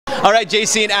All right,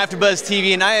 JC and AfterBuzz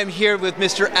TV, and I am here with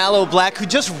Mr. Aloe Blacc, who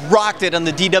just rocked it on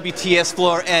the DWTS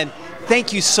floor. And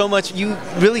thank you so much. You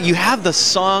have the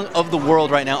song of the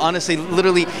world right now. Honestly,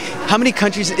 literally, how many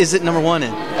countries is it #1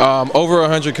 in? Over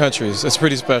 100 countries. It's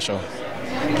pretty special.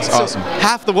 It's awesome.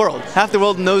 Half the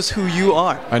world knows who you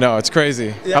are. I know, it's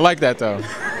crazy. Yeah. I like that though.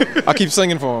 I'll keep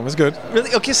singing for them. It's good.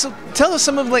 Really? Okay, so tell us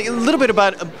a little bit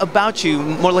about you,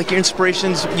 more like your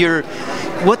inspirations,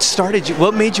 what started you,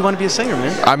 what made you want to be a singer,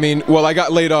 man? I mean, well, I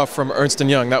got laid off from Ernst &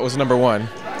 Young. That was #1.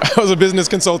 I was a business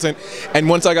consultant, and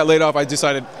once I got laid off, I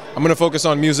decided I'm going to focus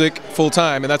on music full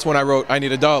time, and that's when I wrote I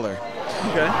Need a Dollar.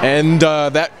 Okay. And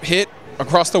that hit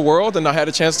across the world, and I had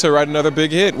a chance to write another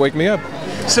big hit, Wake Me Up.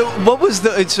 So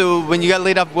when you got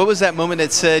laid off, what was that moment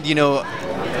that said, you know,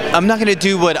 I'm not going to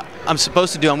do what I'm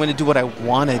supposed to do, I'm going to do what I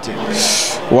want to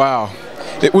do? Wow.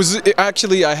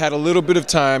 Actually, I had a little bit of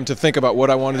time to think about what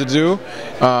I wanted to do.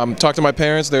 Talked to my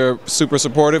parents. They're super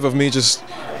supportive of me just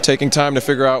taking time to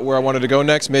figure out where I wanted to go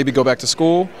next. Maybe go back to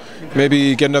school,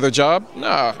 maybe get another job.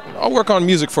 Nah, I'll work on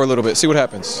music for a little bit, see what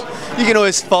happens. You can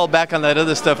always fall back on that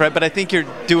other stuff, right? But I think you're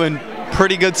doing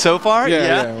pretty good so far.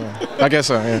 Yeah. I guess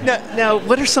so, yeah. Now,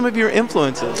 what are some of your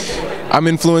influences? I'm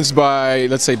influenced by,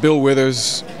 let's say, Bill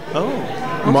Withers,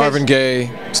 Marvin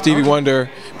Gaye, Stevie Wonder,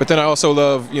 but then I also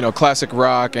love, you know, classic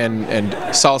rock and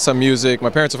salsa music. My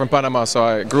parents are from Panama, so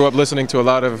I grew up listening to a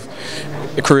lot of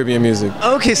Caribbean music.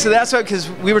 Okay, so that's why, because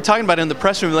we were talking about it in the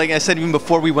press room, like I said even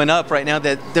before we went up right now,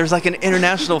 that there's like an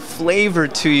international flavor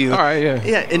to you. All right, yeah.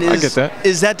 Yeah, and I get that.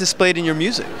 Is that displayed in your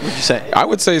music, would you say? I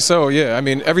would say so, yeah. I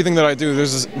mean, everything that I do,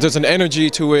 there's an energy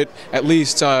to it, at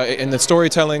least in the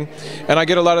storytelling, and I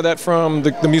get a lot of that from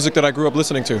the music that I grew up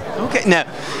listening to. Okay, now,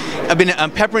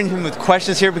 I'm peppering him with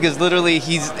questions here because literally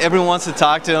everyone wants to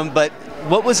talk to him, but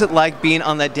what was it like being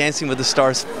on that Dancing with the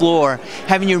Stars floor,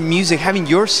 having your music, having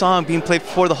your song being played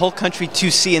for the whole country to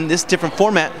see in this different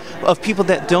format of people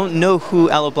that don't know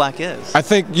who Aloe Blacc is? I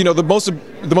think, you know, the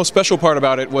most special part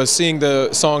about it was seeing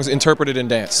the songs interpreted in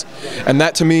dance. And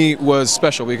that to me was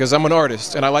special because I'm an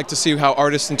artist and I like to see how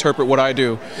artists interpret what I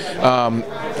do.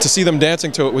 To see them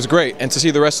dancing to it was great, and to see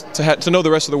the rest, to know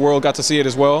the rest of the world got to see it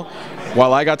as well,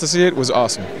 while I got to see it, was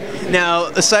awesome. Now,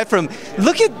 aside from,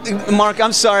 look at Mark,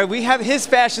 I'm sorry, his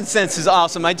fashion sense is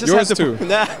awesome. I just Yours have to. Too.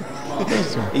 Nah.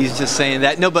 He's just saying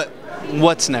that. No, but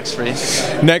what's next for you?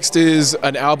 Next is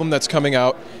an album that's coming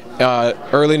out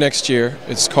early next year.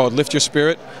 It's called Lift Your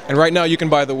Spirit, and right now you can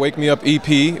buy the Wake Me Up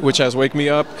EP, which has Wake Me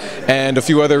Up and a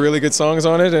few other really good songs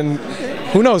on it, and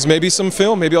who knows, maybe some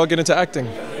film, maybe I'll get into acting.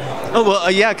 Oh,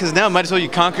 well, yeah, because now might as well you're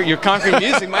conquering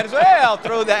music. Might as well, hey, I'll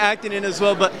throw the acting in as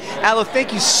well. But Aloe,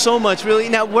 thank you so much, really.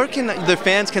 Now, where can the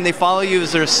fans, can they follow you?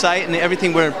 Is there a site and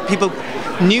everything where people,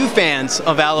 new fans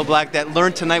of Aloe Blacc that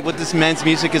learned tonight what this man's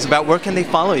music is about, where can they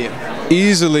follow you?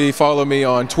 Easily follow me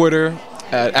on Twitter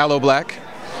at Aloe Blacc,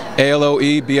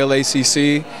 ALOE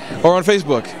BLACC, or on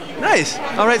Facebook. Nice.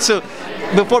 All right, so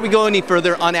before we go any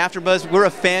further on AfterBuzz, we're a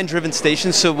fan-driven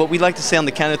station, so what we like to say on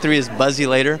the count of 3 is buzz you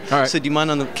later. All right. So do you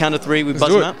mind on the count of 3 we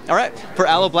buzz them out? All right. For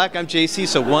Aloe Blacc, I'm JC,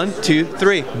 so 1, 2,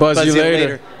 3. Buzz you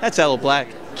later. That's Aloe Blacc.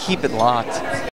 Keep it locked.